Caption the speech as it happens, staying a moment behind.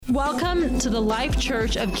Welcome to the Life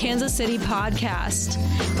Church of Kansas City podcast.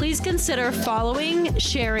 Please consider following,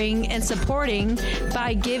 sharing, and supporting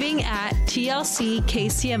by giving at tlckcmo.com.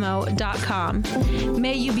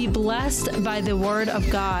 May you be blessed by the word of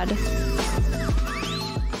God.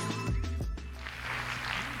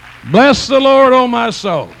 Bless the Lord, O my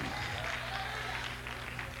soul.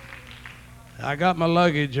 I got my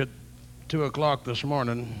luggage at 2 o'clock this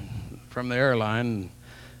morning from the airline.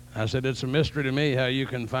 I said, it's a mystery to me how you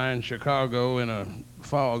can find Chicago in a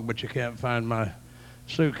fog, but you can't find my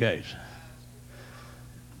suitcase.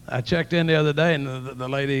 I checked in the other day, and the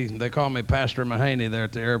lady, they call me Pastor Mahaney there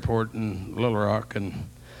at the airport in Little Rock, and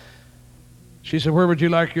she said, where would you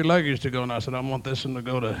like your luggage to go? And I said, I want this one to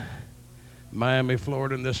go to Miami,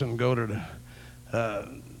 Florida, and this one go to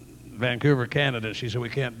Vancouver, Canada. She said, we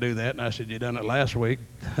can't do that. And I said, you done it last week.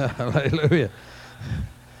 Hallelujah.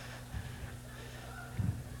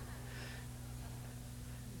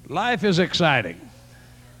 Life is exciting.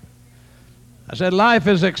 I said, life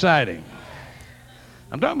is exciting.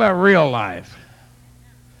 I'm talking about real life.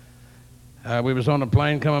 We was on a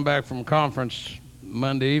plane coming back from conference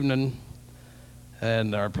Monday evening,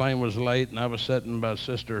 and our plane was late, and I was sitting by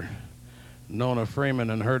Sister Nona Freeman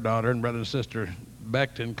and her daughter, and Brother and Sister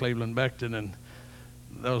Beckton, Cleveland Beckton, and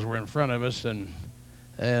those were in front of us, and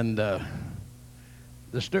when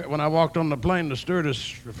I walked on the plane, the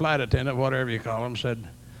stewardess, the flight attendant, whatever you call them, said,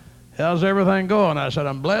 how's everything going? I said,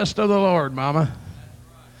 I'm blessed of the Lord, Mama.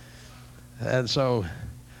 And so a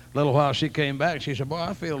little while she came back, she said, boy,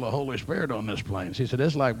 I feel the Holy Spirit on this plane. She said,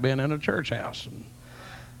 it's like being in a church house.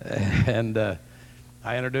 And I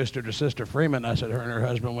introduced her to Sister Freeman. I said, her and her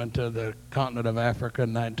husband went to the continent of Africa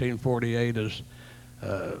in 1948 as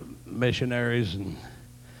missionaries. And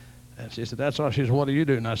she said, that's all. She said, what do you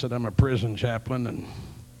do? And I said, I'm a prison chaplain.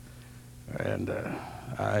 And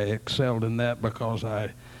I excelled in that because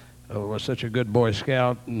I was such a good Boy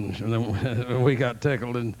Scout, and then we got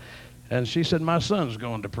tickled, and she said, my son's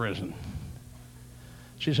going to prison.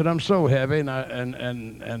 She said, I'm so heavy,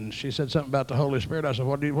 and she said something about the Holy Spirit. I said,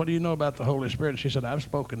 what do you know about the Holy Spirit? She said, I've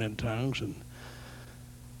spoken in tongues. And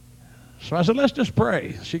so I said, let's just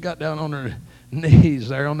pray. She got down on her knees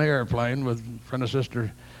there on the airplane with front of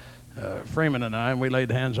Sister Freeman and I, and we laid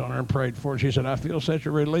hands on her and prayed for her. She said, I feel such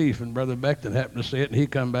a relief, and Brother Beckton happened to see it, and he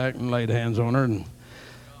come back and laid hands on her,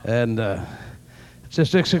 and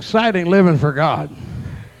it's exciting living for God.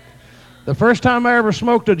 The first time I ever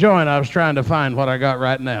smoked a joint, I was trying to find what I got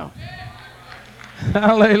right now.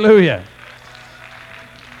 Hallelujah.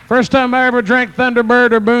 First time I ever drank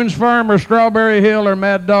Thunderbird or Boone's Farm or Strawberry Hill or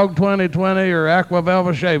Mad Dog 2020 or Aqua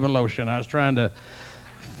Velva shaving lotion. I was trying to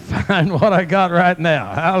find what I got right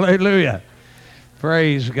now. Hallelujah.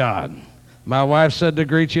 Praise God. My wife said to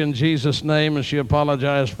greet you in Jesus' name, and she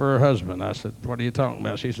apologized for her husband. I said, what are you talking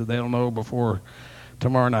about? She said, they'll know before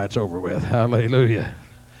tomorrow night's over with. Hallelujah.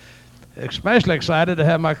 Especially excited to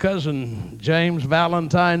have my cousin James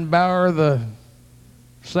Valentine Bauer the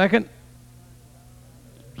second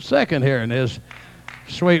here, and his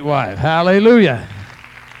sweet wife. Hallelujah.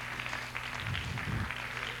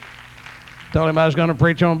 Told him I was going to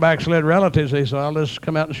preach on backslid relatives. He said, I'll just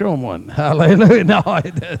come out and show him one. Hallelujah. No, I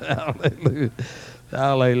didn't. Hallelujah.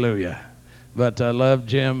 Hallelujah. But I love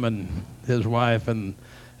Jim and his wife, and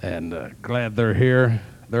glad they're here.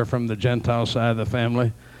 They're from the Gentile side of the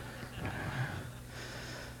family.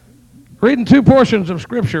 Reading two portions of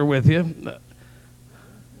Scripture with you.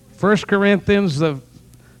 1 Corinthians, the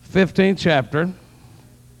 15th chapter.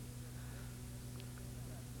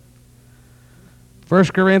 1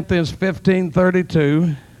 Corinthians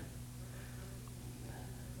 15:32,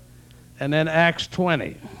 and then Acts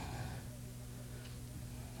 20.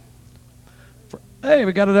 Hey,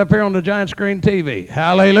 we got it up here on the giant screen TV.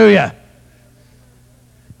 Hallelujah.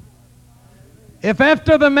 If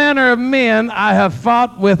after the manner of men I have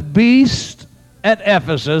fought with beasts at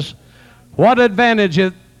Ephesus, what advantage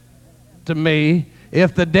it to me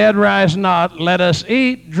if the dead rise not? Let us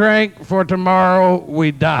eat, drink, for tomorrow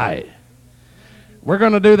we die. We're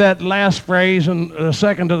going to do that last phrase and the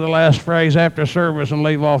second to the last phrase after service and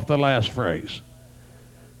leave off the last phrase.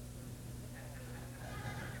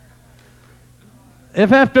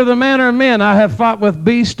 If after the manner of men I have fought with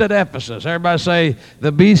beasts at Ephesus. Everybody say,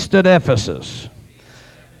 the beast at Ephesus.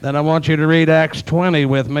 Then I want you to read Acts 20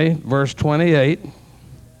 with me, verse 28.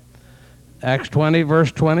 Acts 20,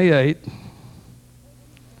 verse 28.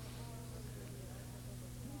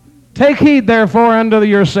 Take heed, therefore, unto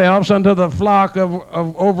yourselves, unto the flock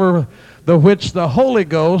over the which the Holy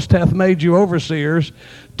Ghost hath made you overseers,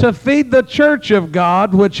 to feed the church of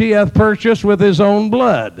God, which he hath purchased with his own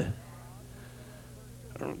blood.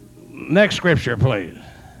 Next scripture, please.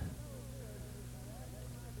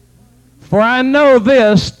 For I know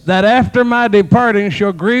this, that after my departing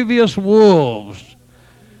shall grievous wolves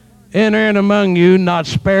enter in among you, not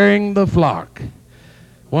sparing the flock.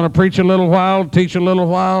 Want to preach a little while, teach a little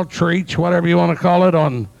while, preach, whatever you want to call it,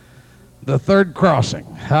 on the third crossing.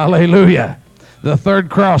 Hallelujah. The third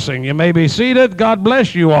crossing. You may be seated. God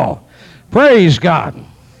bless you all. Praise God.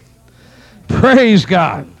 Praise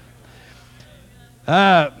God.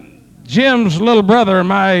 Jim's little brother,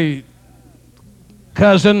 my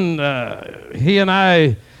cousin, he and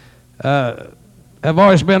I have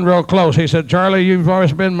always been real close. He said, Charlie, you've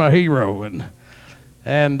always been my hero.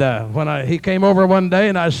 And when he came over one day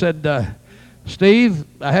and I said, Steve,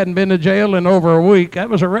 I hadn't been to jail in over a week. That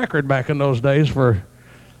was a record back in those days for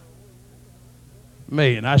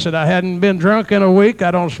me. And I said, I hadn't been drunk in a week.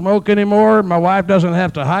 I don't smoke anymore. My wife doesn't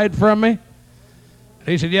have to hide from me.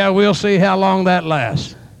 He said, yeah, we'll see how long that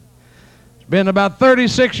lasts. It's been about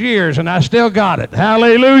 36 years, and I still got it.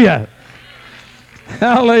 Hallelujah.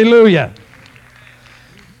 Hallelujah.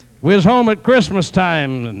 We was home at Christmas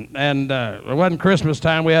time, and it wasn't Christmas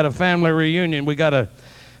time. We had a family reunion. We got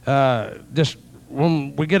just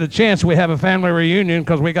when we get a chance, we have a family reunion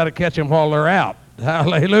because we got to catch them while they're out.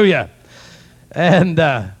 Hallelujah. And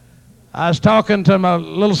I was talking to my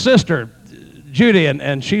little sister, Judy,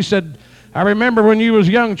 and she said, I remember when you was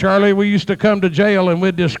young, Charlie, we used to come to jail and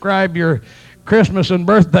we'd describe your Christmas and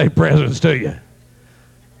birthday presents to you.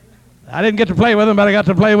 I didn't get to play with them, but I got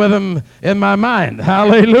to play with them in my mind.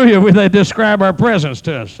 Hallelujah. They describe our presents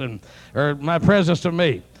to us, or my presents to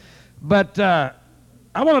me. But I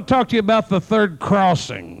want to talk to you about the third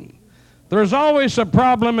crossing. There's always a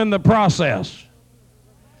problem in the process.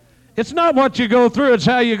 It's not what you go through, it's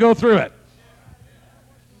how you go through it.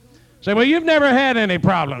 Say, well, you've never had any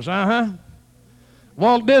problems. Uh-huh.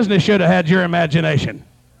 Walt Disney should have had your imagination.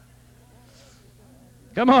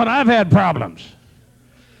 Come on, I've had problems.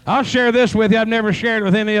 I'll share this with you. I've never shared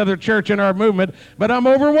with any other church in our movement, but I'm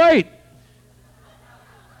overweight.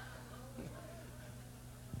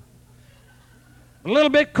 A little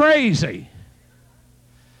bit crazy.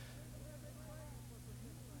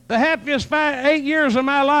 The happiest 8 years of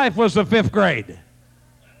my life was the 5th grade.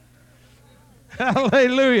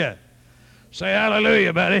 Hallelujah. Say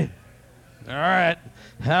hallelujah, buddy. All right.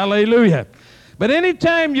 Hallelujah. But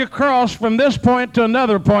anytime you cross from this point to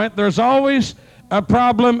another point, there's always a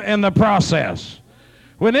problem in the process.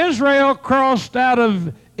 When Israel crossed out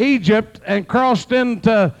of Egypt and crossed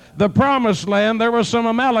into the promised land, there were some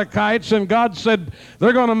Amalekites, and God said,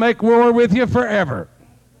 they're going to make war with you forever.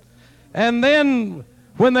 And then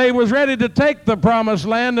when they was ready to take the promised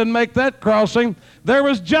land and make that crossing, there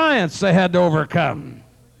was giants they had to overcome.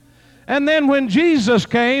 And then when Jesus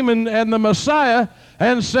came and the Messiah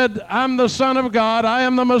and said, I'm the Son of God, I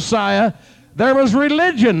am the Messiah, there was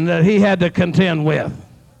religion that he had to contend with.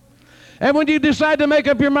 And when you decide to make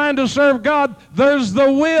up your mind to serve God, there's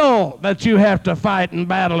the will that you have to fight and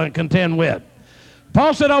battle and contend with.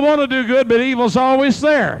 Paul said, I want to do good, but evil's always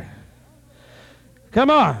there. Come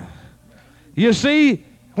on. You see,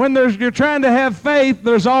 when you're trying to have faith,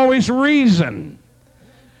 there's always reason.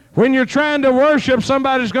 When you're trying to worship,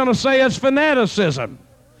 somebody's going to say it's fanaticism.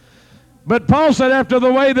 But Paul said, after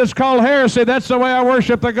the way that's called heresy, that's the way I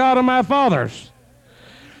worship the God of my fathers.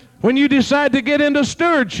 When you decide to get into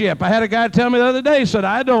stewardship, I had a guy tell me the other day, he said,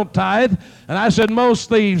 I don't tithe. And I said, most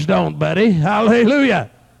thieves don't, buddy.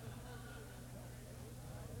 Hallelujah.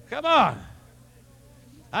 Come on.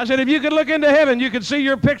 I said, if you could look into heaven, you could see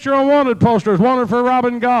your picture on wanted posters, wanted for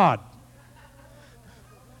robbing God.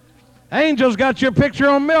 Angels got your picture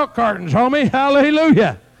on milk cartons, homie.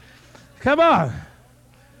 Hallelujah. Come on.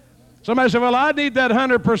 Somebody said, well, I need that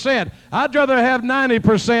 100%. I'd rather have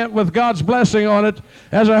 90% with God's blessing on it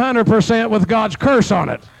as 100% with God's curse on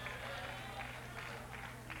it.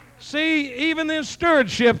 See, even in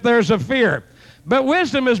stewardship, there's a fear. But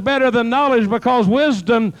wisdom is better than knowledge because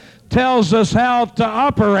wisdom tells us how to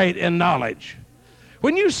operate in knowledge.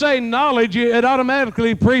 When you say knowledge, it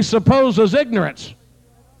automatically presupposes ignorance.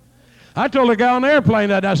 I told a guy on the airplane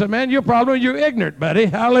that, I said, man, you're ignorant, buddy.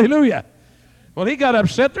 Hallelujah. Well, he got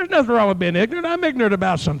upset. There's nothing wrong with being ignorant. I'm ignorant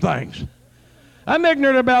about some things. I'm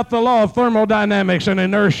ignorant about the law of thermodynamics and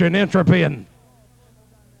inertia and entropy. And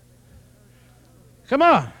come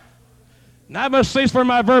on. And I must cease from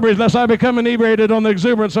my verbiage lest I become inebriated on the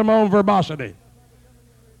exuberance of my own verbosity.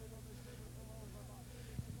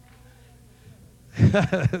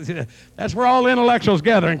 That's where all intellectuals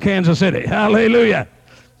gather in Kansas City. Hallelujah.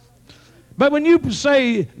 But when you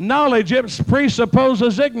say knowledge, it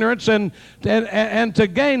presupposes ignorance, and to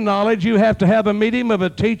gain knowledge, you have to have a medium of a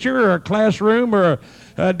teacher or a classroom or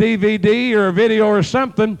a DVD or a video or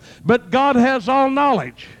something. But God has all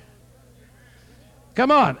knowledge. Come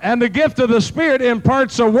on. And the gift of the Spirit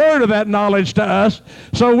imparts a word of that knowledge to us,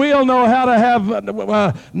 so we'll know how to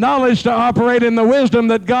have knowledge to operate in the wisdom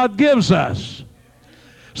that God gives us.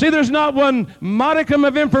 See, there's not one modicum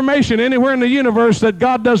of information anywhere in the universe that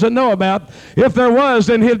God doesn't know about. If there was,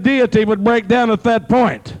 then his deity would break down at that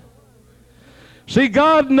point. See,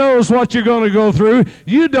 God knows what you're going to go through.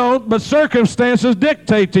 You don't, but circumstances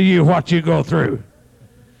dictate to you what you go through.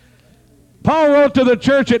 Paul wrote to the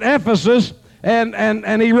church at Ephesus,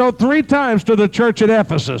 and he wrote 3 times to the church at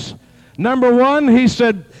Ephesus. Number 1, he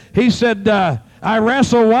said, I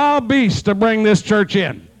wrestle wild beasts to bring this church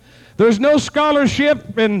in. There's no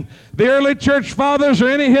scholarship in the early church fathers or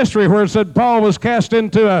any history where it said Paul was cast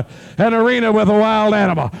into an arena with a wild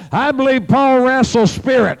animal. I believe Paul wrestled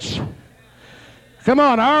spirits. Come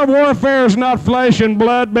on, our warfare is not flesh and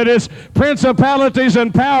blood, but it's principalities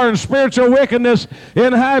and power and spiritual wickedness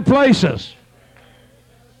in high places.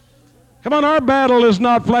 Come on, our battle is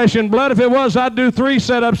not flesh and blood. If it was, I'd do 3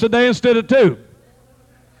 setups a day instead of 2.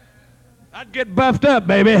 I'd get buffed up,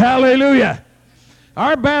 baby. Hallelujah.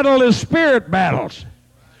 Our battle is spirit battles.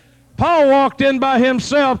 Paul walked in by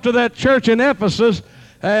himself to that church in Ephesus,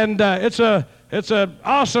 and it's an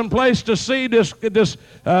awesome place to see this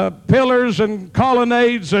pillars and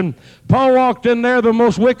colonnades. And Paul walked in there, the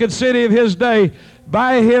most wicked city of his day,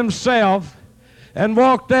 by himself, and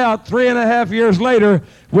walked out 3.5 years later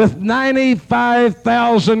with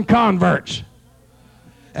 95,000 converts.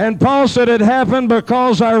 And Paul said it happened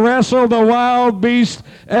because I wrestled a wild beast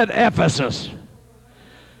at Ephesus.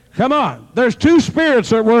 Come on. There's 2 spirits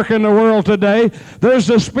that work in the world today. There's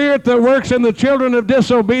the spirit that works in the children of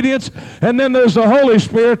disobedience, and then there's the Holy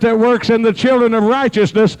Spirit that works in the children of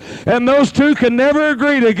righteousness, and those 2 can never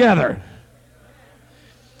agree together.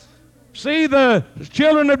 See, the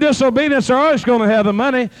children of disobedience are always going to have the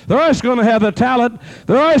money. They're always going to have the talent.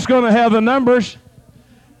 They're always going to have the numbers.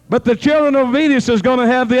 But the children of obedience is going to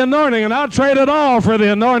have the anointing, and I'll trade it all for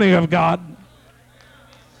the anointing of God.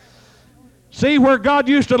 See, where God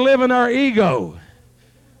used to live in our ego,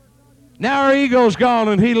 now our ego's gone,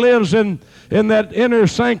 and he lives in that inner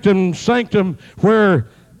sanctum where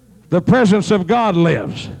the presence of God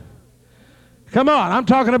lives. Come on, I'm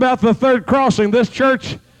talking about the third crossing. This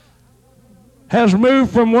church has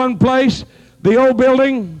moved from one place, the old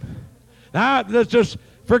building. Now, let's just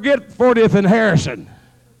forget 40th and Harrison.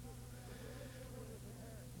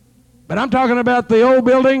 But I'm talking about the old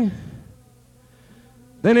building.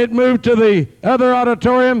 Then it moved to the other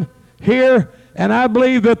auditorium here, and I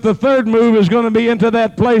believe that the third move is going to be into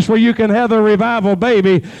that place where you can have the revival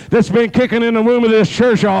baby that's been kicking in the womb of this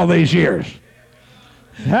church all these years.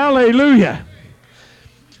 Hallelujah.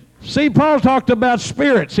 See, Paul talked about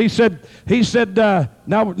spirits. He said,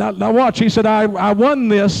 now watch, he said, I won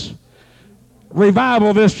this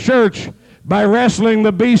revival, this church, by wrestling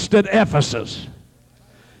the beast at Ephesus.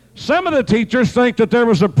 Some of the teachers think that there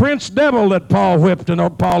was a prince devil that Paul whipped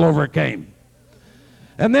and Paul overcame.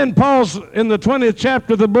 And then Paul's, in the 20th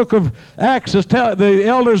chapter of the book of Acts, the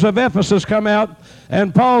elders of Ephesus come out,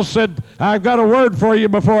 and Paul said, I've got a word for you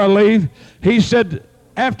before I leave. He said,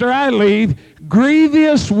 after I leave,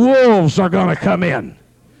 grievous wolves are going to come in.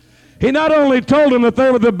 He not only told them that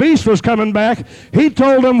the beast was coming back, he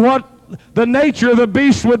told them what the nature of the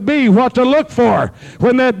beast would be, what to look for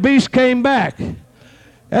when that beast came back.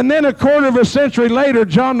 And then a quarter of a century later,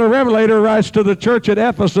 John the Revelator writes to the church at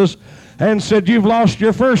Ephesus and said, you've lost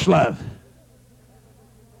your first love.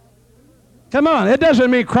 Come on, it doesn't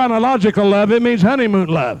mean chronological love, it means honeymoon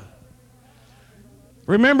love.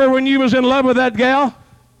 Remember when you was in love with that gal?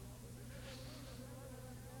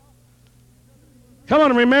 Come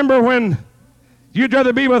on, remember when you'd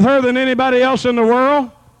rather be with her than anybody else in the world?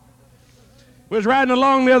 Was riding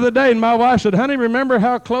along the other day, and my wife said, honey, remember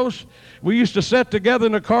how close we used to sit together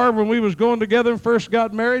in the car when we was going together and first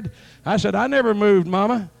got married? I said, I never moved,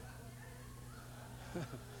 Mama.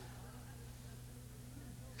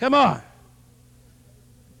 Come on.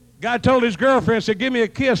 Guy told his girlfriend, said, give me a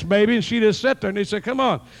kiss, baby. And she just sat there, and he said, come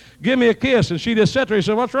on, give me a kiss. And she just sat there. He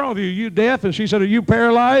said, what's wrong with you? You deaf? And she said, are you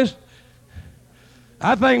paralyzed?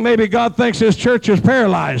 I think maybe God thinks his church is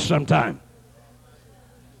paralyzed sometime.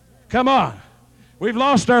 Come on. We've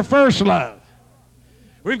lost our first love.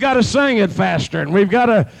 We've got to sing it faster, and we've got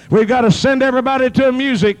to send everybody to a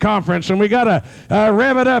music conference, and we got to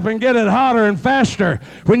rev it up and get it hotter and faster.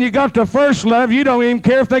 When you got the first love, you don't even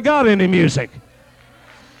care if they got any music.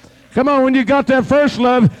 Come on, when you got that first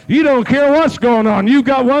love, you don't care what's going on. You've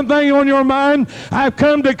got one thing on your mind. I've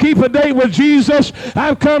come to keep a date with Jesus.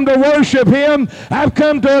 I've come to worship him. I've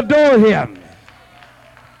come to adore him.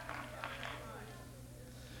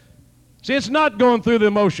 See, it's not going through the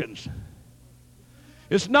emotions.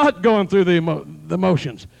 It's not going through the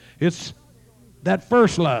motions. It's that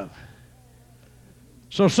first love.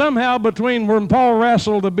 So somehow between when Paul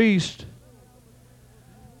wrestled the beast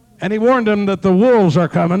and he warned them that the wolves are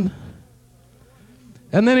coming,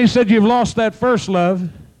 and then he said, you've lost that first love,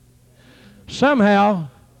 somehow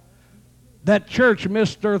that church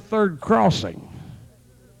missed their third crossing.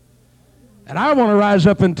 And I want to rise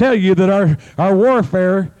up and tell you that our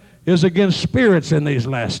warfare is against spirits in these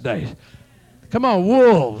last days. Come on,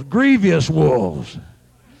 wolves, grievous wolves.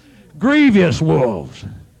 Grievous wolves.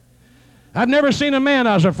 I've never seen a man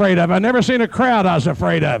I was afraid of. I've never seen a crowd I was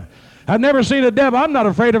afraid of. I've never seen a devil. I'm not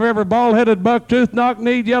afraid of every bald-headed, buck-toothed,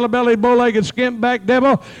 knock-kneed, yellow-bellied, bow-legged, skimp-backed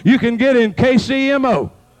devil you can get in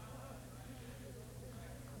KCMO.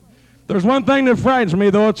 There's one thing that frightens me,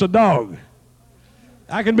 though, it's a dog.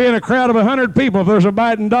 I can be in a crowd of 100 people. If there's a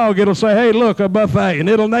biting dog, it'll say, hey, look, a buffet, and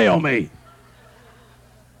it'll nail me.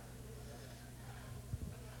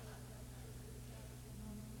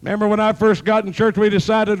 Remember when I first got in church, we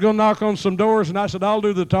decided to go knock on some doors, and I said, I'll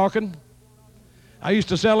do the talking. I used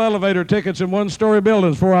to sell elevator tickets in one-story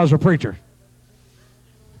buildings before I was a preacher.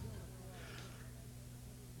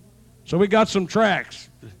 So we got some tracts.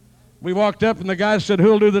 We walked up, and the guy said,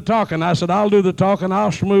 who'll do the talking? I said, I'll do the talking. I'll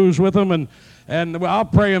schmooze with them, and I'll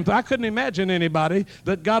pray them. I couldn't imagine anybody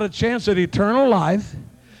that got a chance at eternal life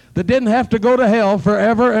that didn't have to go to hell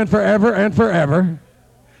forever and forever and forever.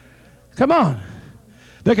 Come on.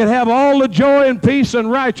 They could have all the joy and peace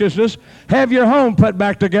and righteousness, have your home put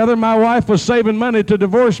back together. My wife was saving money to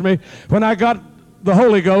divorce me when I got the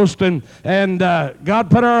Holy Ghost, and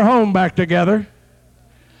God put our home back together.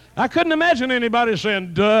 I couldn't imagine anybody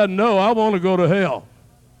saying, duh, no, I want to go to hell.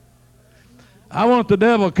 I want the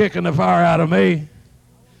devil kicking the fire out of me.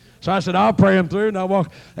 So I said, I'll pray him through, and I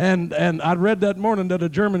walked. And I read that morning that a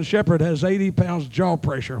German Shepherd has 80 pounds jaw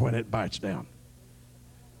pressure when it bites down.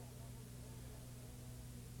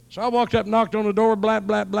 So I walked up, knocked on the door, blap,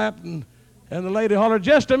 blap, blap, and the lady hollered,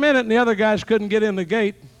 just a minute, and the other guys couldn't get in the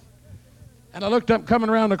gate. And I looked up, coming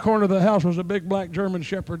around the corner of the house was a big black German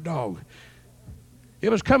Shepherd dog. It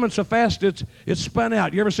was coming so fast, it spun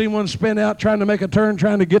out. You ever seen one spin out trying to make a turn,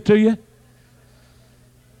 trying to get to you?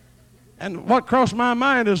 And what crossed my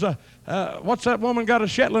mind is, what's that woman got a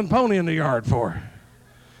Shetland pony in the yard for?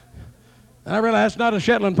 And I realized that's not a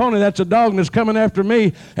Shetland pony, that's a dog that's coming after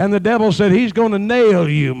me. And the devil said, he's going to nail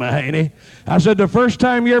you, Mahaney. I said, the first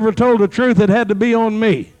time you ever told the truth, it had to be on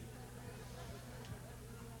me.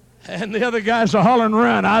 And the other guys are hollering,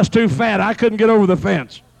 run. I was too fat. I couldn't get over the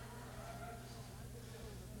fence.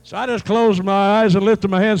 So I just closed my eyes and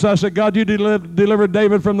lifted my hands. I said, God, you delivered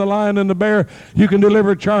David from the lion and the bear. You can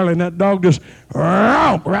deliver Charlie. And that dog just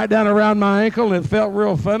right down around my ankle, and it felt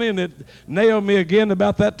real funny, and it nailed me again.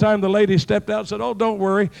 About that time, the lady stepped out and said, oh, don't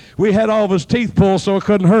worry. We had all of his teeth pulled so it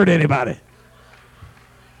couldn't hurt anybody.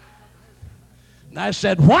 And I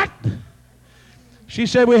said, what? She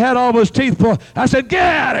said, we had all of his teeth pulled. I said, get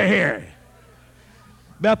out of here.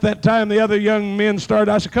 About that time, the other young men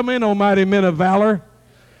started. I said, come in, almighty men of valor.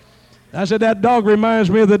 I said, that dog reminds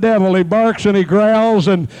me of the devil. He barks and he growls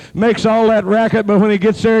and makes all that racket, but when he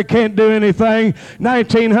gets there, he can't do anything.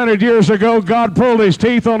 1900 years ago, God pulled his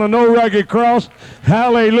teeth on a no-rugged cross.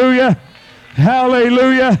 Hallelujah.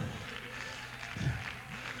 Hallelujah.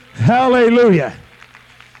 Hallelujah.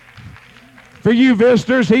 For you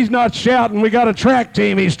visitors, he's not shouting. We got a track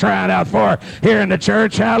team he's trying out for here in the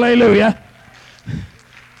church. Hallelujah.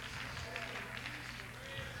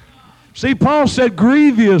 See, Paul said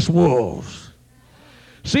grievous wolves.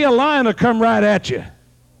 See, a lion will come right at you.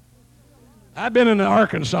 I've been in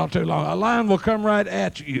Arkansas too long. A lion will come right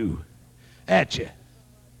at you. At you.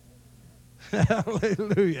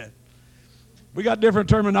 Hallelujah. We got different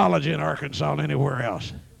terminology in Arkansas than anywhere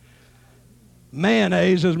else.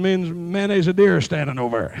 Mayonnaise means mayonnaise a deer standing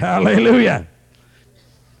over. Hallelujah.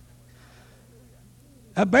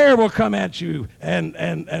 A bear will come at you and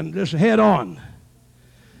just head on.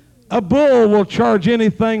 A bull will charge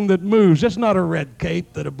anything that moves. It's not a red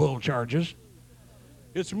cape that a bull charges.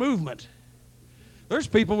 It's movement. There's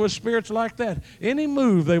people with spirits like that. Any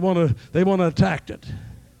move, they want to attack it.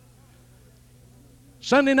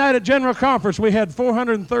 Sunday night at General Conference, we had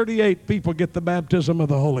 438 people get the baptism of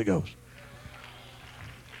the Holy Ghost.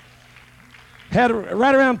 Had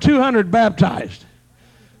right around 200 baptized.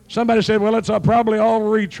 Somebody said, well, it's probably all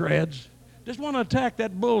retreads. Just want to attack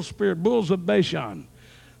that bull spirit, bulls of Bashan.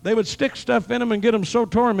 They would stick stuff in them and get them so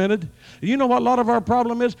tormented. You know what a lot of our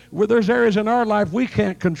problem is? Where there's areas in our life we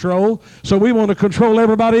can't control, so we want to control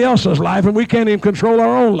everybody else's life, and we can't even control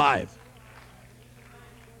our own life.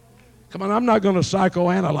 Come on, I'm not going to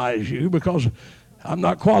psychoanalyze you because I'm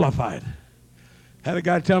not qualified. Had a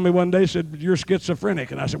guy tell me one day, said, you're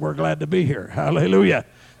schizophrenic. And I said, we're glad to be here. Hallelujah.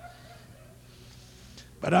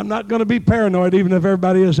 But I'm not going to be paranoid even if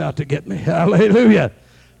everybody is out to get me. Hallelujah.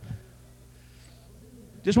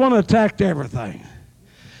 Just want to attack everything.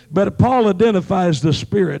 But Paul identifies the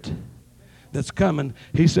spirit that's coming.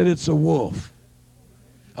 He said it's a wolf.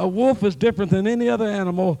 A wolf is different than any other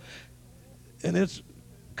animal in its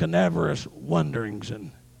cadaverous wanderings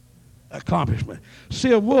and accomplishment.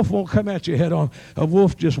 See, a wolf won't come at you head on. A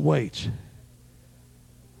wolf just waits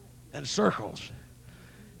and circles.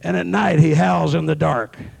 And at night he howls in the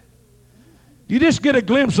dark. You just get a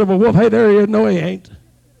glimpse of a wolf. Hey, there he is. No, he ain't.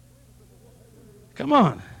 Come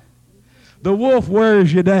on. The wolf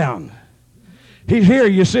wears you down. He's here,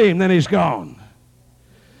 you see him, then he's gone.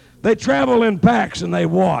 They travel in packs and they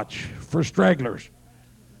watch for stragglers.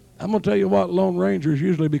 I'm going to tell you what, lone rangers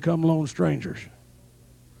usually become lone strangers.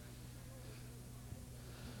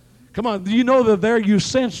 Come on, you know they're there, you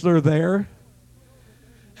sense they're there.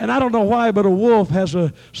 And I don't know why, but a wolf has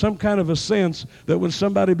some kind of a sense that when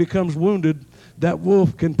somebody becomes wounded, that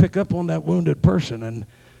wolf can pick up on that wounded person. And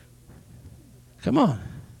come on.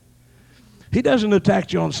 He doesn't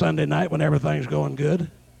attack you on Sunday night when everything's going good.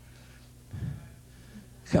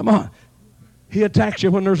 Come on. He attacks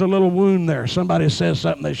you when there's a little wound there. Somebody says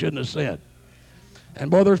something they shouldn't have said. And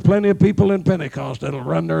boy, there's plenty of people in Pentecost that'll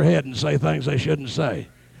run their head and say things they shouldn't say.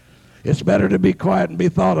 It's better to be quiet and be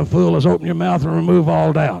thought a fool as open your mouth and remove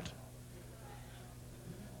all doubt.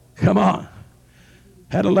 Come on.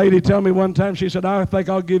 Had a lady tell me one time, she said, I think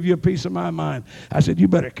I'll give you a piece of my mind. I said, you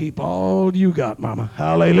better keep all you got, mama.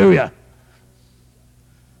 Hallelujah.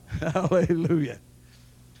 Hallelujah.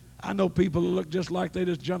 I know people who look just like they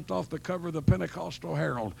just jumped off the cover of the Pentecostal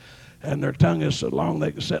Herald, and their tongue is so long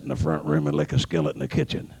they can sit in the front room and lick a skillet in the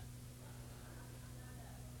kitchen.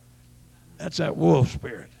 That's that wolf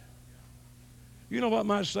spirit. You know what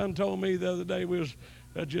my son told me the other day? We was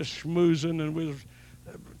just schmoozing, and we was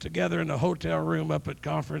together in the hotel room up at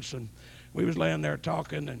conference, and we was laying there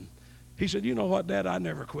talking, and he said, you know what, Dad, I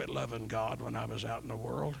never quit loving God when I was out in the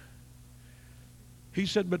world. He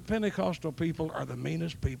said, but Pentecostal people are the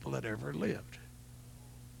meanest people that ever lived.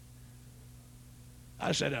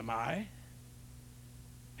 I said, am I?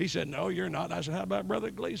 He said, no, you're not. I said, how about Brother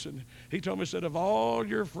Gleason? He told me, said, of all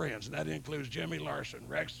your friends, and that includes Jimmy Larson,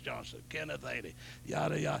 Rex Johnson, Kenneth Adey,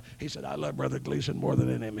 yada, yada. He said, I love Brother Gleason more than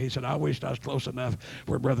any of them. He said, I wished I was close enough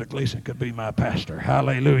where Brother Gleason could be my pastor.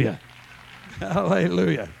 Hallelujah.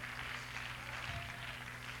 Hallelujah.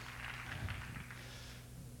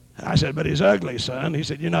 I said, but he's ugly, son. He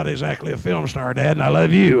said, you're not exactly a film star, Dad, and I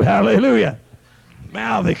love you. Hallelujah.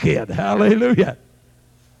 Mouthy kid. Hallelujah.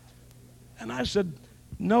 And I said,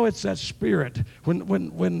 no, it's that spirit.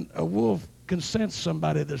 When a wolf can sense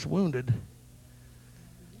somebody that's wounded,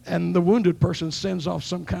 and the wounded person sends off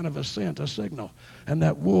some kind of a scent, a signal, and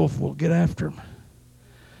that wolf will get after him.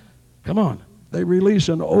 Come on. They release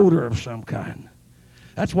an odor of some kind.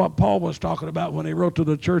 That's what Paul was talking about when he wrote to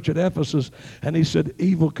the church at Ephesus, and he said,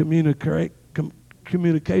 evil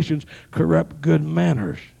communications corrupt good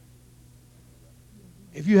manners.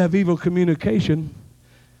 If you have evil communication,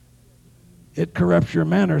 it corrupts your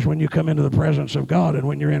manners when you come into the presence of God and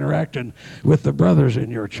when you're interacting with the brothers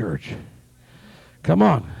in your church. Come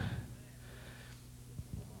on.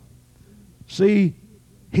 See,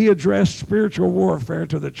 he addressed spiritual warfare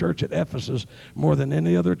to the church at Ephesus more than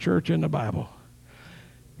any other church in the Bible.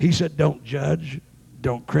 He said, don't judge,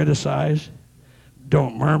 don't criticize,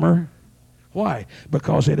 don't murmur. Why?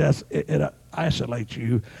 Because it isolates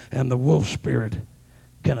you, and the wolf spirit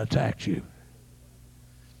can attack you.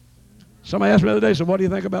 Somebody asked me the other day, said, what do you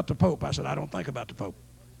think about the Pope? I said, I don't think about the Pope.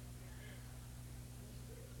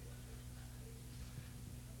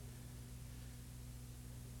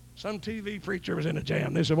 Some TV preacher was in a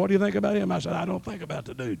jam. They said, what do you think about him? I said, I don't think about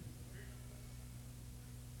the dude.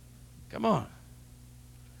 Come on.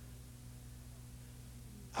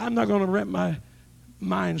 I'm not going to rent my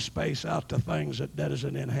mind space out to things that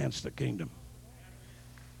doesn't enhance the kingdom.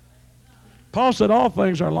 Paul said, all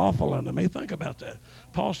things are lawful unto me. Think about that.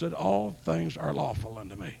 Paul said, all things are lawful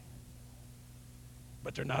unto me.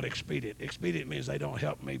 But they're not expedient. Expedient means they don't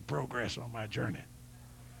help me progress on my journey.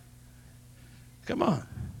 Come on.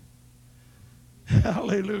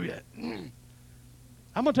 Hallelujah. I'm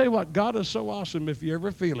going to tell you what, God is so awesome. If you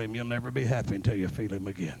ever feel him, you'll never be happy until you feel him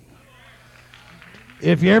again.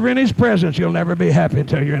 If you're ever in his presence, you'll never be happy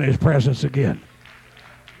until you're in his presence again.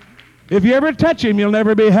 If you ever touch him, you'll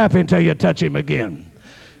never be happy until you touch him again.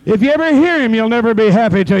 If you ever hear him, you'll never be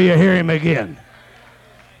happy till you hear him again.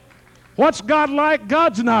 What's God like?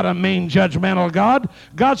 God's not a mean, judgmental God.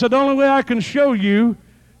 God said, the only way I can show you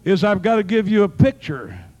is I've got to give you a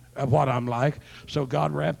picture of what I'm like. So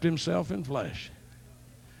God wrapped himself in flesh.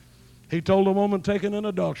 He told a woman taken in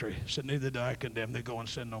adultery, said, neither do I condemn thee, go and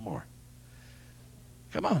sin no more.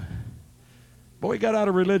 Come on. Boy, he got out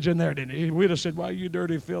of religion there, didn't he? We'd have said, why, you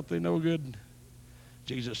dirty, filthy, no good.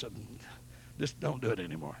 Jesus said, just don't do it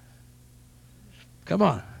anymore. Come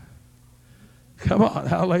on. Come on.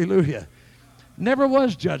 Hallelujah. Never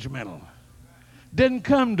was judgmental. Didn't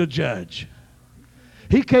come to judge.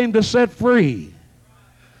 He came to set free.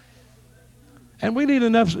 And we need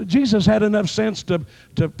enough, Jesus had enough sense to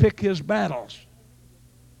pick his battles.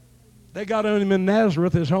 They got him in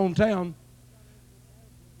Nazareth, his hometown.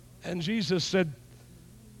 And Jesus said,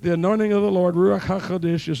 the anointing of the Lord, Ruach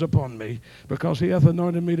HaKodesh, is upon me, because he hath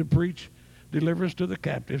anointed me to preach deliverance to the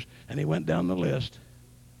captives. And he went down the list.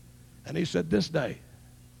 And he said, this day,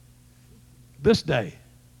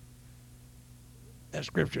 that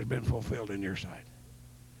scripture has been fulfilled in your sight.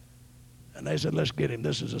 And they said, let's get him.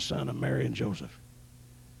 This is the son of Mary and Joseph.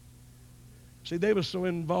 See, they were so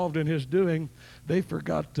involved in his doing, they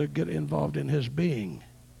forgot to get involved in his being.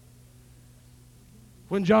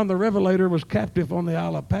 When John the Revelator was captive on the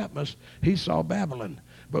Isle of Patmos, he saw Babylon.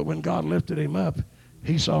 But when God lifted him up,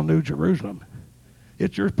 he saw New Jerusalem.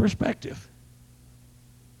 It's your perspective.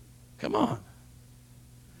 Come on.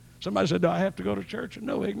 Somebody said, do I have to go to church?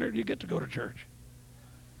 No, ignorant, you get to go to church.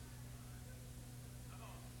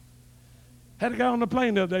 Had a guy on the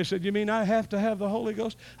plane the other day said, you mean I have to have the Holy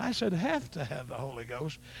Ghost? I said, have to have the Holy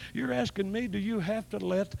Ghost. You're asking me, do you have to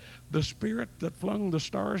let the Spirit that flung the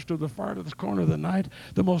stars to the farthest corner of the night,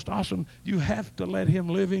 the most awesome, you have to let him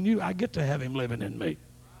live in you? I get to have him living in me.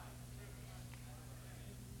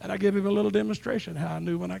 And I give him a little demonstration how I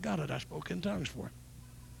knew when I got it. I spoke in tongues for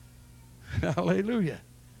him. Hallelujah.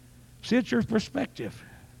 See, it's your perspective.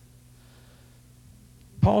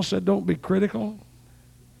 Paul said, don't be critical.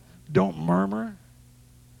 Don't murmur.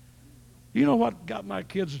 You know what got my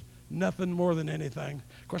kids nothing more than anything?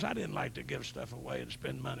 Of course, I didn't like to give stuff away and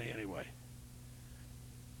spend money anyway.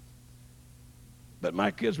 But my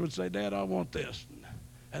kids would say, Dad, I want this.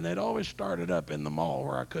 And they'd always start it up in the mall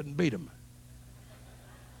where I couldn't beat them.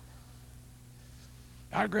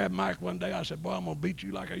 I grabbed Mike one day. I said, boy, I'm going to beat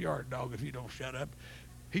you like a yard dog if you don't shut up.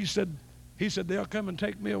 He said, they'll come and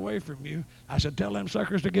take me away from you. I said, tell them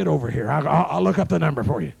suckers to get over here. I'll look up the number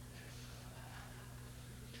for you.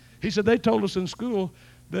 He said, they told us in school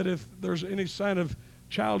that if there's any sign of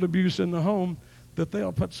child abuse in the home, that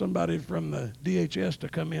they'll put somebody from the DHS to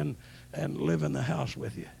come in and live in the house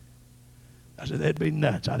with you. I said, they'd be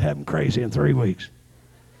nuts. I'd have them crazy in 3 weeks.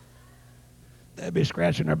 They'd be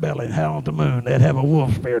scratching their belly and howling at the moon. They'd have a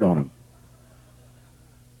wolf spirit on them.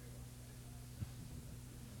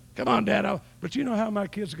 Come on, Dad. But you know how my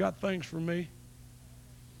kids got things from me?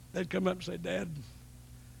 They'd come up and say, Dad,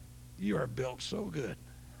 you are built so good.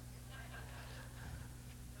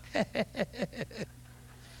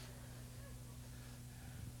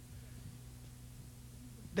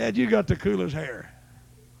 Dad, you got the coolest hair.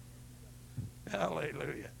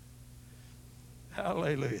 Hallelujah.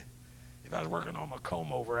 Hallelujah. If I was working on my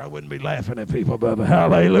comb over, I wouldn't be laughing at people, Bubba.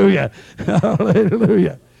 Hallelujah.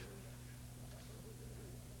 Hallelujah.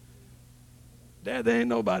 Dad, there ain't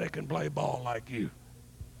nobody can play ball like you.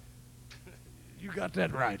 You got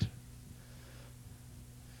that right.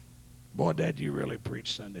 Boy, Dad, you really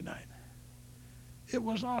preached Sunday night. It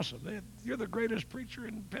was awesome. You're the greatest preacher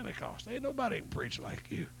in Pentecost. Ain't nobody can preach like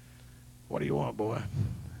you. What do you want, boy?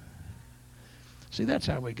 See, that's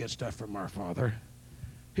how we get stuff from our Father.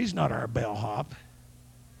 He's not our bellhop.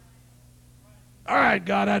 All right,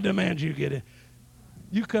 God, I demand you get it.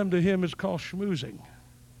 You come to him, it's called schmoozing.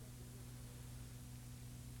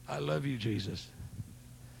 I love you, Jesus.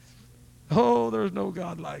 Oh, there's no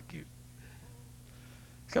God like you.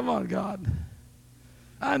 Come on, God.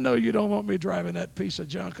 I know you don't want me driving that piece of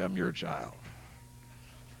junk. I'm your child.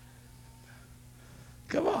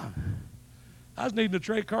 Come on. I was needing to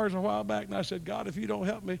trade cars a while back, and I said, God, if you don't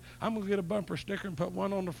help me, I'm going to get a bumper sticker and put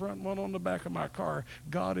one on the front and one on the back of my car.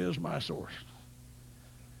 God is my source.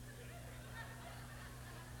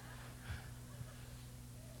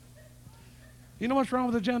 You know what's wrong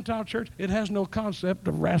with the Gentile church? It has no concept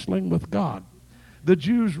of wrestling with God. The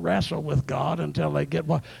Jews wrestle with God until they get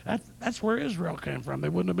what? That's where Israel came from. They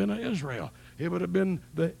wouldn't have been an Israel. It would have been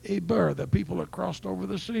the Eber, the people that crossed over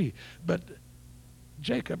the sea. But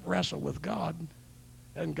Jacob wrestled with God,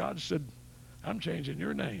 and God said, I'm changing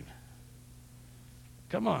your name.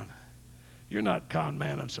 Come on. You're not con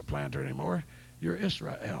man and supplanter anymore. You're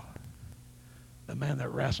Israel, the man that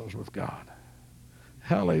wrestles with God.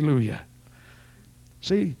 Hallelujah.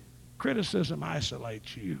 See, criticism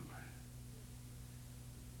isolates you.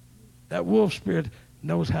 That wolf spirit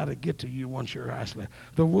knows how to get to you once you're isolated.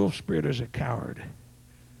 The wolf spirit is a coward.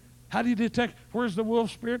 How do you detect where's the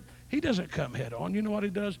wolf spirit? He doesn't come head on. You know what he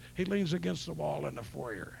does? He leans against the wall in the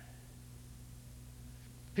foyer.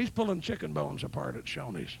 He's pulling chicken bones apart at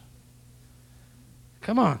Shoney's.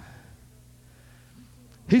 Come on.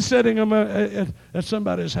 He's setting them at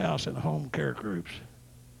somebody's house in home care groups.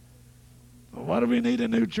 Well, what do we need a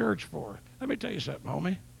new church for? Let me tell you something,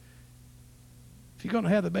 homie. If you're going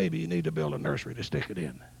to have the baby, you need to build a nursery to stick it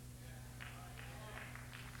in.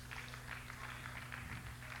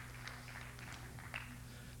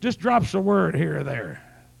 Just drops a word here or there.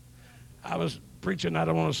 I was preaching, I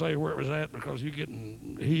don't want to say where it was at because you get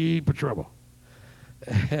in a heap of trouble.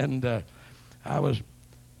 And I was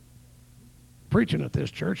preaching at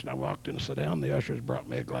this church, and I walked in to sit down. The ushers brought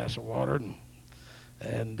me a glass of water,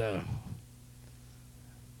 and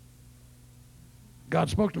God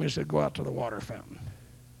spoke to me and said, go out to the water fountain.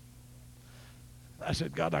 I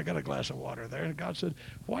said, God, I got a glass of water there. And God said,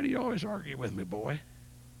 why do you always argue with me, boy?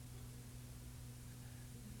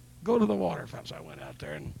 Go to the water fountain. So I went out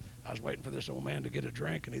there, and I was waiting for this old man to get a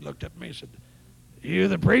drink, and he looked up at me and said, you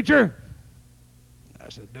the preacher? I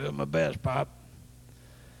said, doing my best, Pop.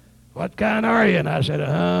 What kind are you? And I said, a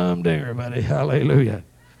humdinger, buddy. Hallelujah.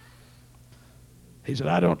 He said,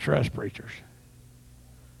 I don't trust preachers.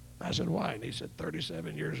 I said, why? And he said,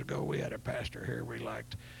 37 years ago, we had a pastor here we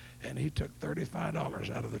liked, and he took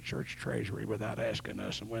 $35 out of the church treasury without asking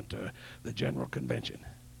us and went to the general convention.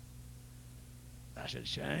 I said,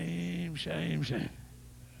 shame, shame, shame.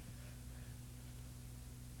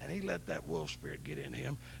 And he let that wolf spirit get in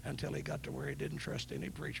him until he got to where he didn't trust any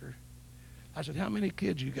preacher. I said, how many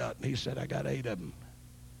kids you got? And he said, I got 8 of them.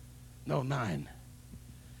 No, 9.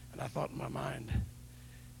 And I thought in my mind,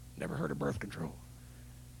 never heard of birth control.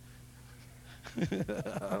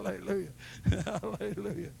 Hallelujah.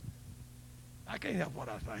 Hallelujah. I can't help what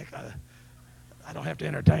I think. I don't have to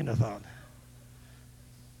entertain the thought.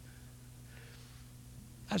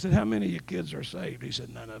 I said, how many of your kids are saved? He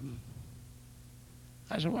said, none of them.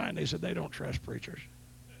 I said, why? And he said, they don't trust preachers.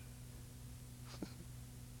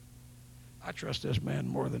 I trust this man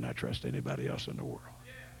more than I trust anybody else in the world.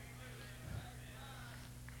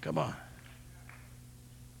 Come on.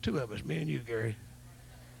 2 of us, me and you, Gary.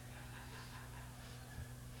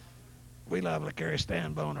 We liable to carry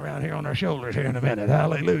stand bone around here on our shoulders here in a minute.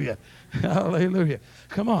 Hallelujah. Hallelujah.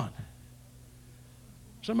 Come on.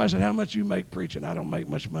 Somebody said, how much you make preaching? I don't make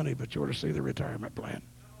much money, but you ought to see the retirement plan.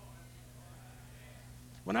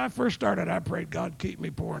 When I first started, I prayed, God, keep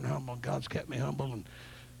me poor and humble. God's kept me humble, and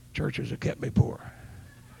churches have kept me poor.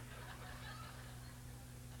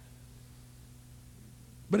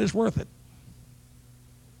 But it's worth it.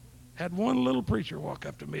 Had one little preacher walk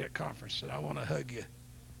up to me at conference and said, I want to hug you,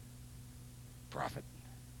 prophet.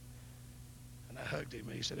 And I hugged him,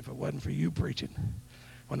 and he said, if it wasn't for you preaching,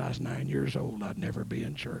 when I was 9 years old, I'd never be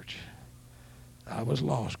in church. I was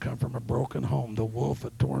lost, come from a broken home. The wolf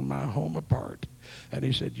had torn my home apart. And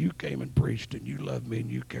he said, you came and preached, and you loved me, and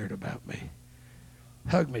you cared about me.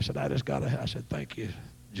 Hugged me, said, I just got to, I said, thank you,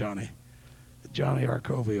 Johnny. Johnny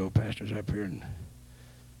Arcovio pastors up here in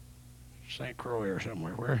St. Croix or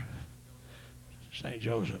somewhere. Where? St.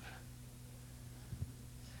 Joseph.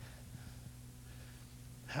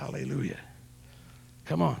 Hallelujah.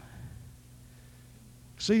 Come on.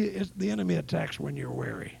 See, the enemy attacks when you're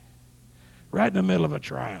weary. Right in the middle of a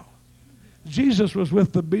trial. Jesus was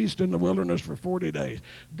with the beast in the wilderness for 40 days.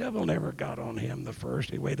 Devil never got on him the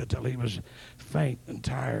first. He waited till he was faint and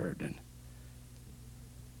tired. And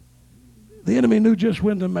the enemy knew just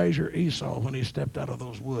when to measure Esau when he stepped out of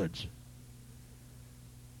those woods,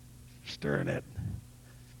 stirring that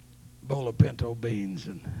bowl of pinto beans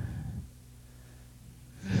and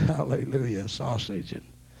hallelujah, sausage and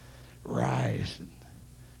rice and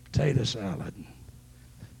potato salad and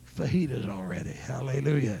fajitas already.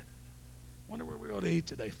 Hallelujah. Wonder where we ought to eat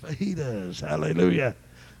today. Fajitas. Hallelujah.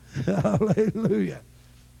 Hallelujah.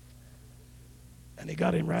 And he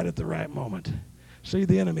got him right at the right moment. See,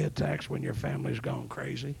 the enemy attacks when your family's gone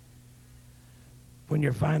crazy, when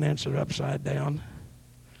your finances are upside down.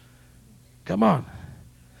 Come on.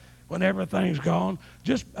 When everything's gone.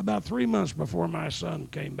 Just about 3 months before my son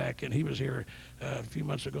came back, and he was here a few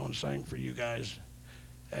months ago and sang for you guys.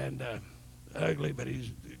 And ugly, but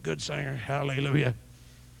he's a good singer. Hallelujah.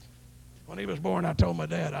 When he was born, I told my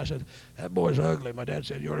dad, I said, that boy's ugly. My dad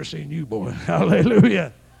said, you ought to seen you, boy.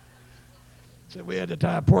 Hallelujah. Said we had to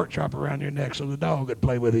tie a pork chop around your neck so the dog could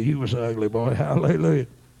play with it. You was an ugly boy. Hallelujah.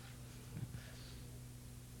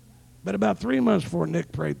 But about 3 months before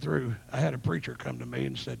Nick prayed through, I had a preacher come to me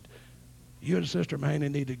and said, you and Sister Mahaney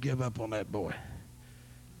need to give up on that boy.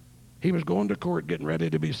 He was going to court getting ready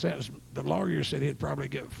to be sentenced. The lawyer said he'd probably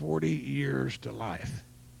get 40 years to life.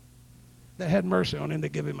 They had mercy on him. They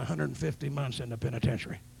give him 150 months in the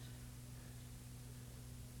penitentiary.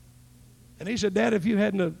 And he said, Dad, if you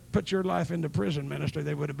hadn't put your life into prison ministry,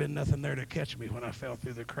 there would have been nothing there to catch me when I fell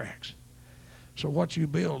through the cracks. So what you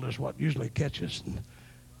build is what usually catches and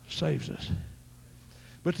saves us.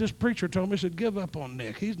 But this preacher told me, he said, give up on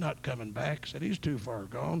Nick. He's not coming back. He said, he's too far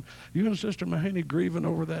gone. You and Sister Mahaney grieving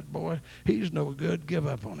over that boy. He's no good. Give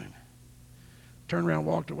up on him. Turned around,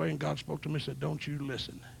 walked away, and God spoke to me and said, don't you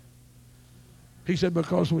listen. He said,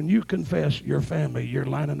 because when you confess your family, you're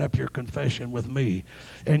lining up your confession with me,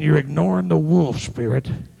 and you're ignoring the wolf spirit.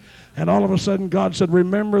 And all of a sudden, God said,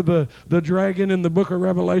 remember the dragon in the book of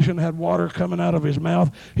Revelation had water coming out of his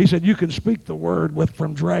mouth? He said, you can speak the word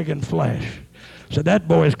from dragon flesh. So that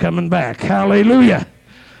boy's coming back. Hallelujah.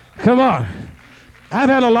 Come on. I've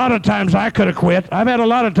had a lot of times I could have quit. I've had a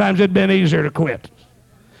lot of times it'd been easier to quit.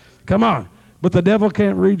 Come on. But the devil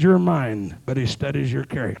can't read your mind, but he studies your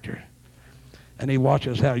character. And he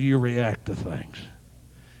watches how you react to things.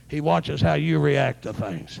 He watches how you react to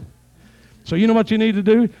things. So you know what you need to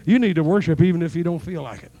do? You need to worship even if you don't feel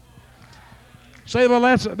like it. Say, well,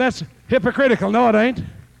 that's hypocritical. No, it ain't.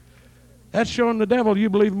 That's showing the devil you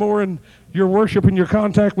believe more in your worship and your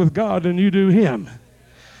contact with God than you do him.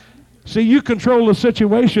 See, you control the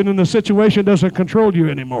situation, and the situation doesn't control you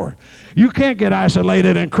anymore. You can't get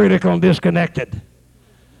isolated and critical and disconnected.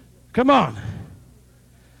 Come on.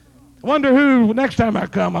 I wonder who, next time I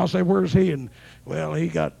come, I'll say, where's he? And, well, he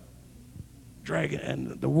got dragon,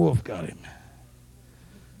 and the wolf got him.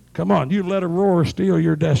 Come on, you let a roar steal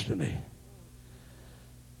your destiny.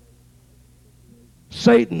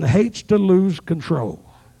 Satan hates to lose control.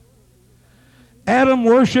 Adam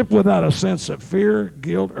worshiped without a sense of fear,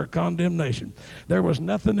 guilt, or condemnation. There was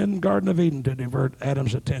nothing in the Garden of Eden to divert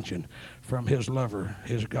Adam's attention from his lover,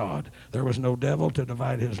 his God. There was no devil to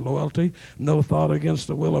divide his loyalty, no thought against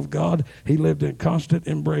the will of God. He lived in constant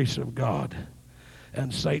embrace of God.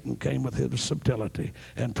 And Satan came with his subtlety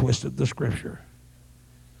and twisted the scripture.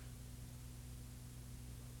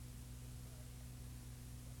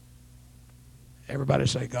 Everybody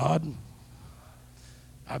say, God,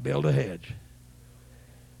 I build a hedge.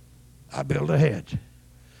 I build a hedge.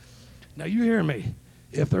 Now you hear me.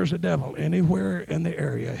 If there's a devil anywhere in the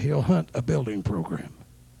area, he'll hunt a building program.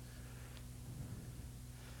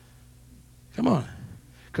 Come on.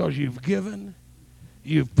 Because you've given,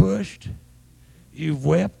 you've pushed, you've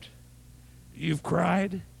wept, you've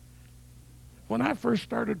cried. When I first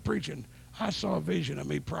started preaching, I saw a vision of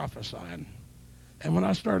me prophesying. And when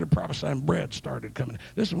I started prophesying, bread started coming.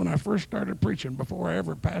 This is when I first started preaching, before I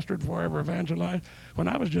ever pastored, before I ever evangelized. When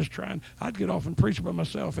I was just trying, I'd get off and preach by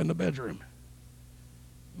myself in the bedroom.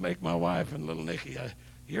 Make my wife and little Nikki.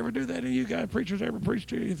 You ever do that? Any of you guys preachers ever preach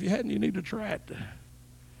to you? If you hadn't, you need to try it.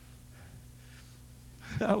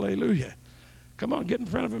 Hallelujah. Come on, get in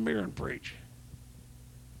front of a mirror and preach.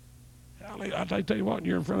 Hallelujah. I tell you what, when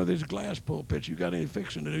you're in front of these glass pulpits, you got any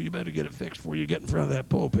fixing to do, you better get it fixed before you get in front of that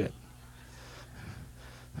pulpit.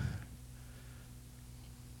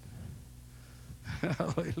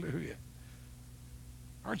 Hallelujah.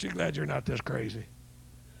 Aren't you glad you're not this crazy?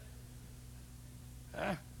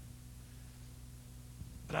 Huh?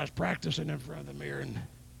 But I was practicing in front of the mirror and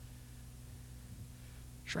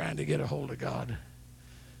trying to get a hold of God.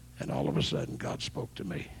 And all of a sudden, God spoke to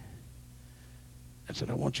me and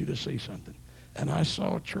said, I want you to see something. And I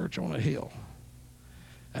saw a church on a hill.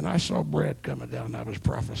 And I saw bread coming down, and I was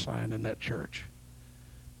prophesying in that church.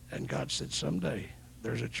 And God said, someday,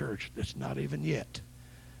 there's a church that's not even yet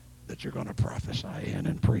that you're going to prophesy in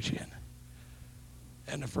and preach in.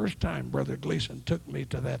 And the first time Brother Gleason took me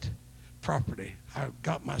to that property, I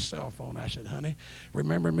got my cell phone. I said, honey,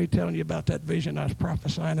 remember me telling you about that vision I was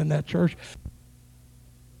prophesying in that church?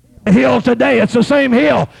 The hill today, it's the same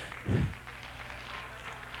hill.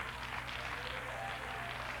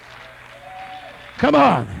 Come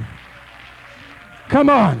on. Come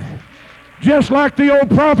on. Just like the old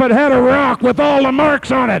prophet had a rock with all the marks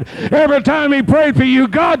on it. Every time he prayed for you,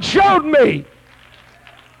 God showed me.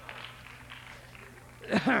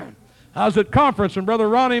 I was at conference and Brother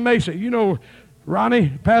Ronnie Macy, you know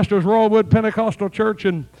Ronnie, pastors Royalwood Pentecostal Church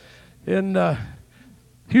in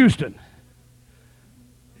Houston.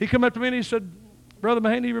 He came up to me and he said, Brother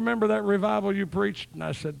Mahaney, you remember that revival you preached? And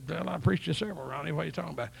I said, well, I preached you several, Ronnie. What are you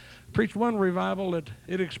talking about? Preached one revival that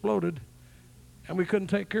it exploded. And we couldn't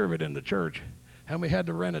take care of it in the church, and we had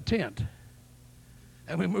to rent a tent.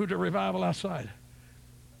 And we moved a revival outside.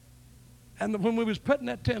 And when we was putting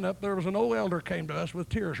that tent up, there was an old elder came to us with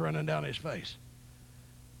tears running down his face.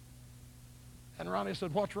 And Ronnie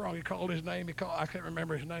said, what's wrong? He called his name. I can't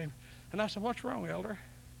remember his name. And I said, what's wrong, Elder?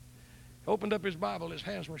 He opened up his Bible. His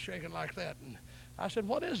hands were shaking like that. And I said,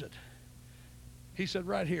 what is it? He said,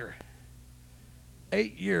 right here.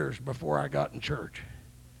 8 years before I got in church,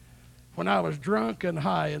 when I was drunk and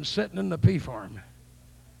high and sitting in the pea farm,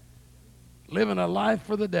 living a life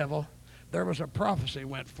for the devil, there was a prophecy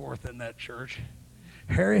went forth in that church.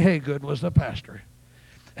 Harry Haygood was the pastor.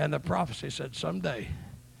 And the prophecy said, someday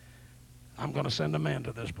I'm going to send a man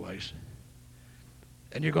to this place.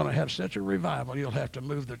 And you're going to have such a revival, you'll have to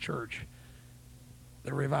move the church,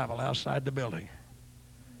 the revival, outside the building.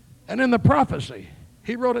 And in the prophecy,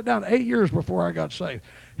 he wrote it down 8 years before I got saved.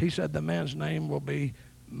 He said the man's name will be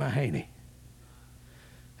Mahaney.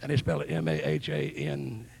 And he spelled it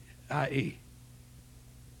Mahanie.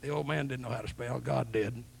 The old man didn't know how to spell. God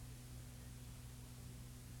did.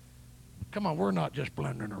 Come on, we're not just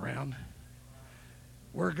blundering around.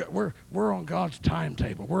 We're on God's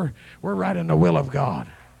timetable. We're right in the will of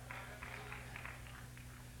God.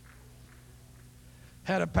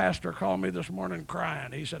 Had a pastor call me this morning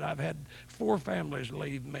crying. He said, I've had 4 families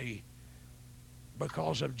leave me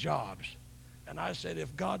because of jobs. And I said,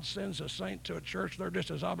 if God sends a saint to a church, they're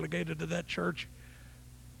just as obligated to that church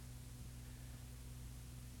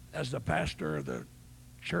as the pastor or the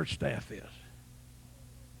church staff is.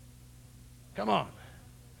 Come on.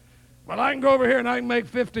 Well, I can go over here and I can make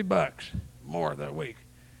 $50 more that week.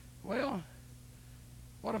 Well,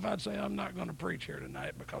 what if I'd say I'm not going to preach here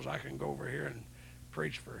tonight because I can go over here and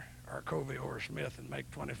preach for Arcovia or Smith and make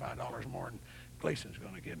 $25 more than Gleason's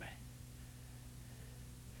going to give me?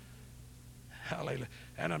 Hallelujah.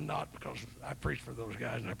 And I'm not, because I preach for those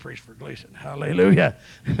guys and I preach for Gleason. Hallelujah.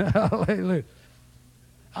 Hallelujah.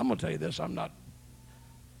 I'm going to tell you this.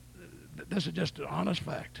 This is just an honest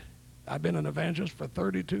fact. I've been an evangelist for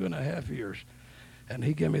 32 and a half years, and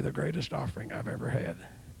he gave me the greatest offering I've ever had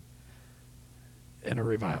in a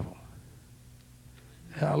revival.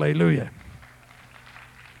 Hallelujah.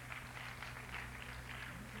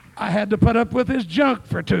 I had to put up with his junk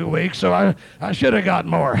for 2 weeks, so I should have got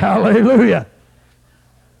more. Hallelujah.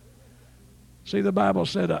 See, the Bible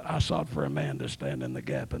said, I sought for a man to stand in the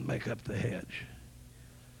gap and make up the hedge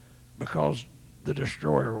because the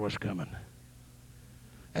destroyer was coming.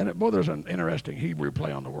 And there's an interesting Hebrew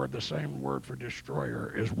play on the word. The same word for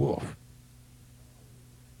destroyer is wolf.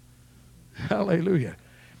 Hallelujah.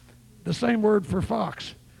 The same word for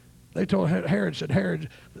fox. They told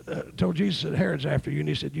told Jesus that Herod's after you, and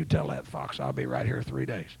he said, you tell that fox I'll be right here 3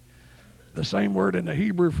 days. The same word in the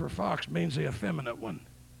Hebrew for fox means the effeminate one.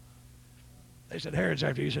 They said, Herod's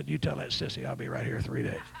after you. He said, you tell that sissy I'll be right here 3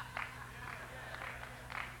 days.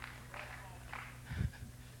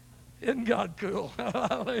 Isn't God cool?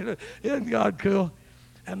 Isn't God cool?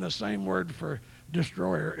 And the same word for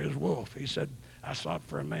destroyer is wolf. He said, I sought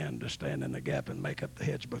for a man to stand in the gap and make up the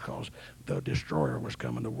hedge because the destroyer was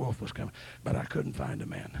coming, the wolf was coming, but I couldn't find a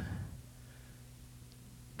man.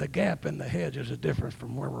 The gap in the hedge is a difference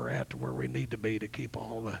from where we're at to where we need to be to keep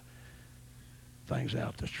all the things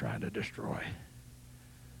out that's trying to destroy.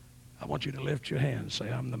 I want you to lift your hands.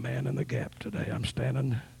 Say, I'm the man in the gap today. I'm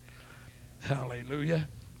standing. Hallelujah.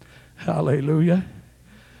 Hallelujah.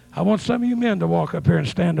 I want some of you men to walk up here and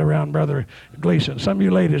stand around Brother Gleason. Some of you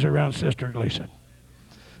ladies around Sister Gleason.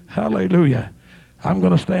 Hallelujah. I'm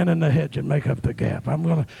going to stand in the hedge and make up the gap. I'm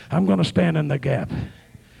going to stand in the gap.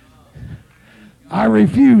 I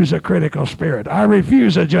refuse a critical spirit. I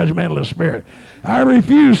refuse a judgmental spirit. I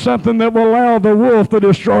refuse something that will allow the wolf, the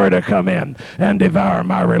destroyer, to come in and devour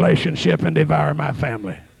my relationship and devour my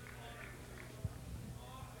family.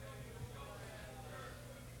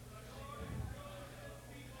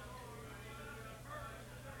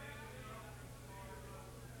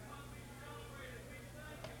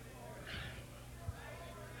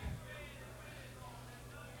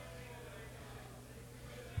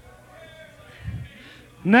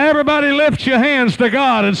 Now everybody lift your hands to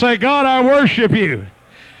God and say, God, I worship you.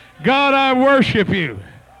 God, I worship you.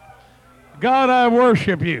 God, I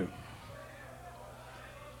worship you.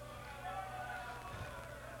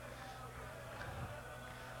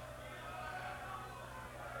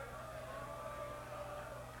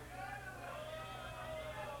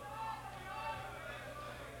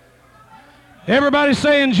 Everybody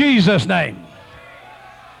say in Jesus' name.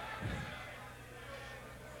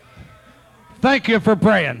 Thank you for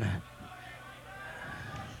praying.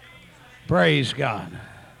 Praise God.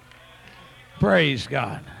 Praise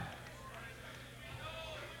God.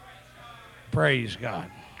 Praise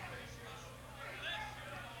God.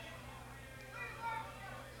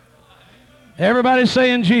 Everybody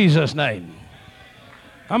say in Jesus' name.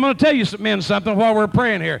 I'm going to tell you men something while we're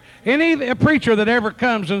praying here. Any preacher that ever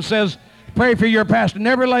comes and says, pray for your pastor,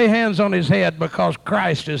 never lay hands on his head because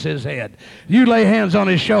Christ is his head. You lay hands on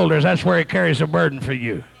his shoulders, that's where he carries a burden for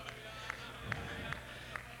you.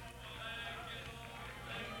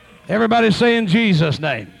 Everybody say in Jesus'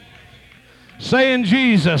 name. Say in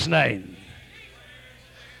Jesus' name.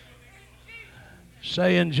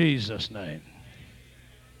 Say in Jesus' name.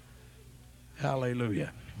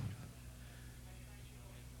 Hallelujah.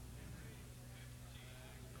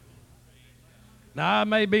 Now, I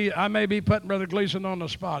may be putting Brother Gleason on the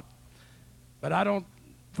spot, but I don't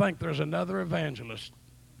think there's another evangelist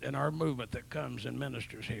in our movement that comes and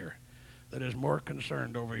ministers here that is more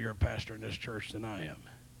concerned over your pastor in this church than I am.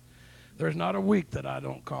 There's not a week that I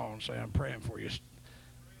don't call and say, I'm praying for you,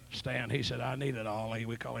 Stan. He said, I need it, Ollie.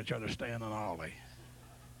 We call each other Stan and Ollie.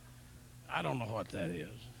 I don't know what that is.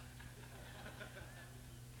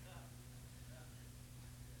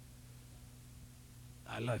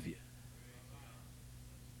 I love you.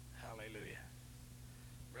 Hallelujah.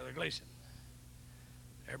 Brother Gleason.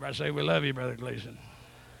 Everybody say, we love you, Brother Gleason.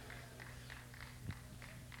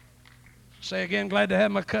 Say again, glad to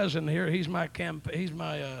have my cousin here. He's my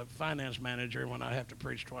finance manager. When I have to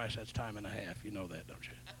preach twice, that's time and a half. You know that, don't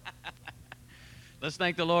you? Let's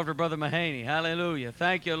thank the Lord for Brother Mahaney. Hallelujah.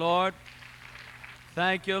 Thank you, Lord.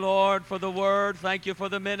 Thank you, Lord, for the word. Thank you for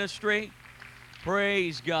the ministry.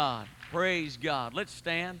 Praise God. Praise God. Let's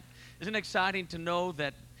stand. Isn't it exciting to know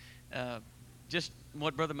that just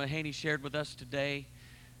what Brother Mahaney shared with us today,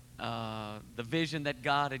 the vision that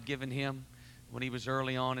God had given him when he was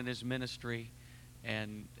early on in his ministry,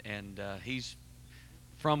 and he's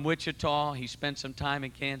from Wichita. He spent some time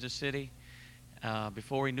in Kansas City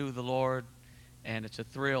before he knew the Lord, and it's a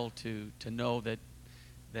thrill to know that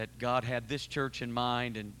God had this church in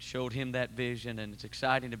mind and showed him that vision, and it's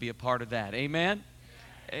exciting to be a part of that. Amen?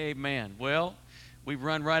 Amen. Well, we've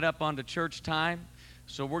run right up onto church time,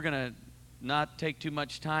 so we're going to not take too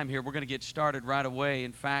much time here. We're going to get started right away.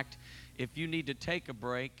 In fact, if you need to take a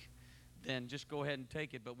break, then just go ahead and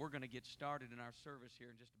take it. But we're going to get started in our service here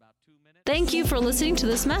in just about 2 minutes. Thank you for listening to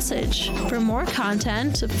this message. For more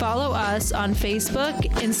content, follow us on Facebook,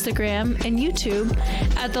 Instagram, and YouTube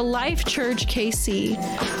at The Life Church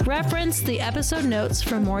KC. Reference the episode notes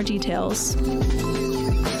for more details.